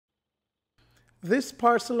This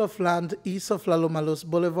parcel of land east of Lalomalos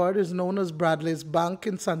Boulevard is known as Bradley's Bank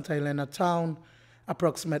in Santa Elena town.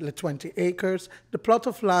 Approximately 20 acres, the plot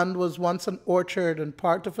of land was once an orchard and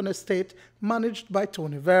part of an estate managed by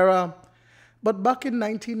Tony Vera. But back in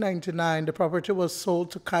 1999, the property was sold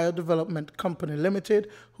to Cayo Development Company Limited,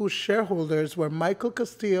 whose shareholders were Michael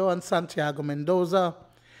Castillo and Santiago Mendoza.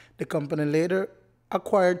 The company later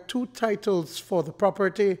acquired two titles for the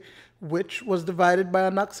property, which was divided by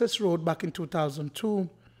an access road back in 2002.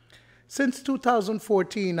 Since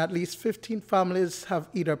 2014, at least 15 families have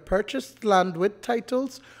either purchased land with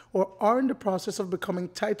titles or are in the process of becoming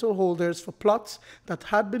title holders for plots that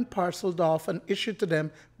had been parceled off and issued to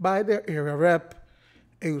them by their area rep.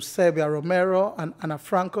 Eusebia Romero and Ana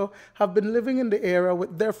Franco have been living in the area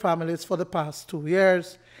with their families for the past 2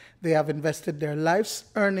 years. They have invested their life's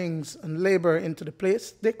earnings and labor into the place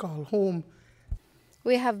they call home.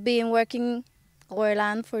 We have been working our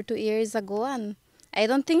land for 2 years ago, and I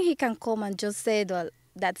don't think he can come and just say that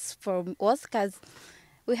that's for us, because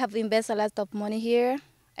we have invested a lot of money here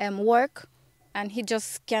and work, and he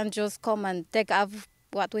just can't just come and take off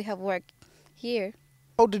what we have worked here.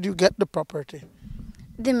 How did you get the property?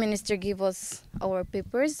 The minister gave us our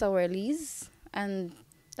papers, our lease, and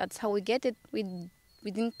that's how we get it. We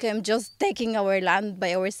didn't come just taking our land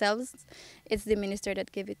by ourselves. It's the minister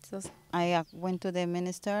that gave it to us. I went to the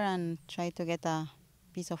minister and tried to get a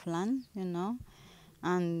piece of land,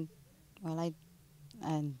 and well,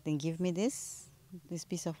 and they give me this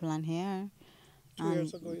piece of land here. 2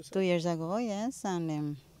 years ago, you said? 2 years ago, yes,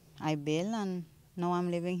 and I built, and now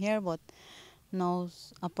I'm living here. But now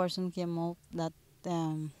a person came up that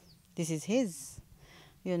this is his,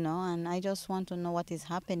 and I just want to know what is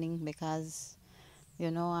happening, because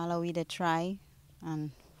all we they try and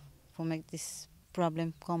for make this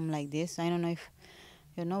problem come like this. I don't know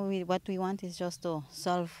if what we want is just to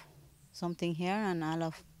solve something here and all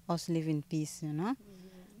of us live in peace, and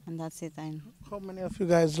that's it. How many of you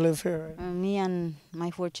guys live here? Me and my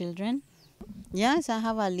 4 children. Yes, I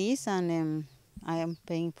have a lease, and I am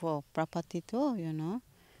paying for property too, and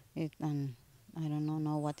I don't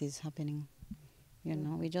know what is happening.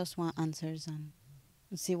 We just want answers and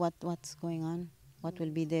see what's going on, what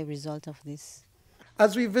will be the result of this.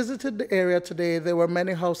 As we visited the area today, there were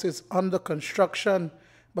many houses under construction.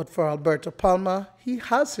 But for Alberto Palma, he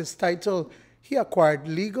has his title. He acquired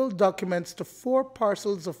legal documents to 4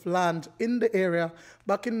 parcels of land in the area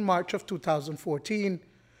back in March of 2014.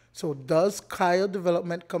 So does Cayo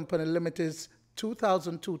Development Company Limited's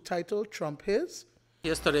 2002 title trump his?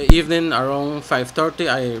 Yesterday evening around 5:30,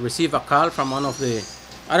 I received a call from one of the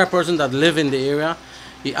other persons that live in the area.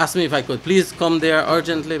 He asked me if I could please come there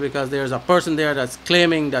urgently because there's a person there that's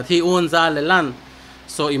claiming that he owns all the land.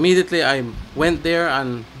 So immediately I went there,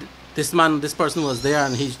 and this person was there,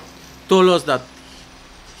 and he told us that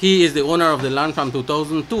he is the owner of the land from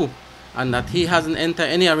 2002 and that he hasn't entered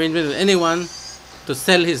any arrangement with anyone to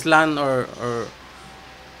sell his land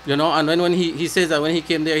and when he says that when he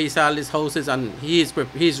came there he saw all these houses and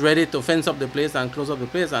he's ready to fence up the place and close up the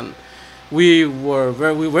place, and we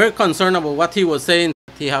were concerned about what he was saying.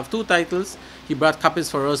 He have 2 titles. He brought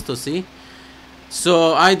copies for us to see.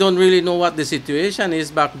 So I don't really know what the situation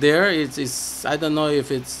is back there. I don't know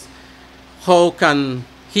if it's how can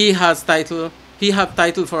he have title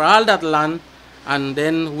for all that land, and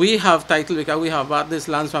then we have title because we have bought this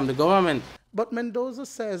land from the government. But Mendoza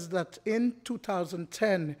says that in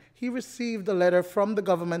 2010, he received a letter from the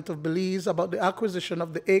government of Belize about the acquisition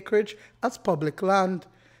of the acreage as public land.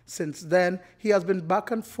 Since then, he has been back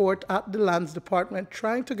and forth at the Lands Department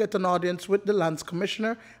trying to get an audience with the Lands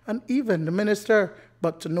Commissioner and even the Minister,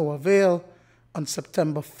 but to no avail. On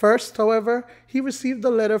September 1st, however, he received a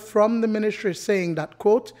letter from the Ministry saying that,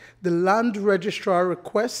 quote, the Land Registrar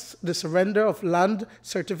requests the surrender of land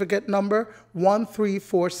certificate number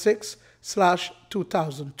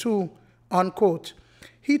 1346/2002, unquote.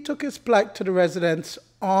 He took his plight to the residents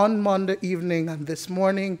on Monday evening and this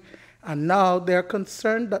morning, and now they're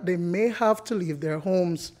concerned that they may have to leave their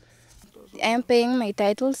homes. I am paying my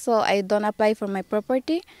title, so I don't apply for my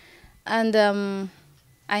property, and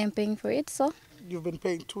I am paying for it. So You've been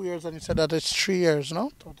paying 2 years, and you said that it's 3 years, no?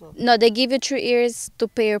 Total. no, they give you 3 years to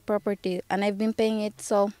pay your property, and I've been paying it.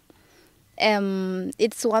 So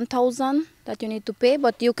it's 1,000 that you need to pay,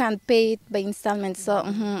 but you can't pay it by installments. So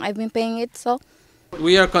I've been paying it. So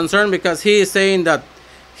we are concerned because he is saying that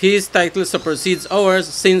his title supersedes ours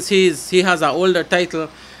since he has an older title,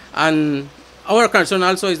 and our concern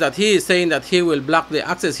also is that he is saying that he will block the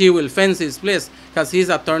access, he will fence his place because his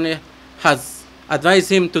attorney has advised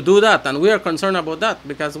him to do that, and we are concerned about that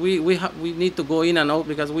because we need to go in and out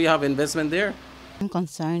because we have investment there. I'm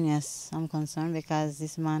concerned, yes. I'm concerned because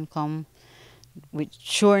this man come with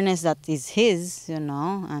sureness that is his,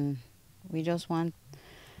 and we just want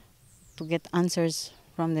to get answers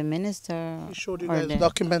from the minister. He showed you or guys the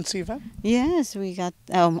documents even? Yes, we got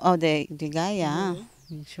the guy, yeah.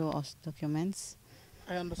 He show us documents.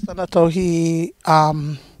 I understand that how he's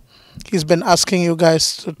been asking you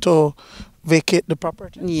guys to vacate the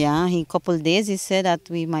property. Yeah, in couple days he said that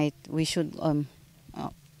we should uh,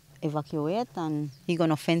 evacuate, and he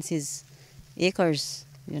gonna fence his acres,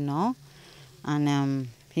 and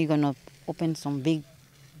he gonna open some big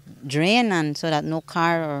drain, and so that no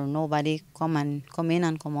car or nobody come in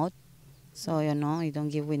and come out. So he don't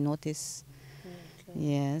give with notice. Okay.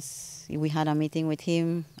 Yes, we had a meeting with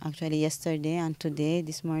him actually yesterday and today,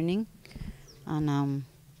 this morning, and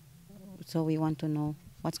so we want to know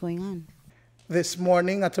what's going on. This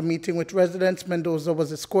morning, at a meeting with residents, Mendoza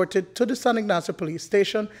was escorted to the San Ignacio police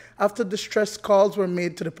station after distress calls were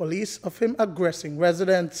made to the police of him aggressing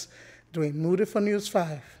residents. Duane, Moody for News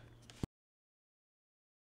 5.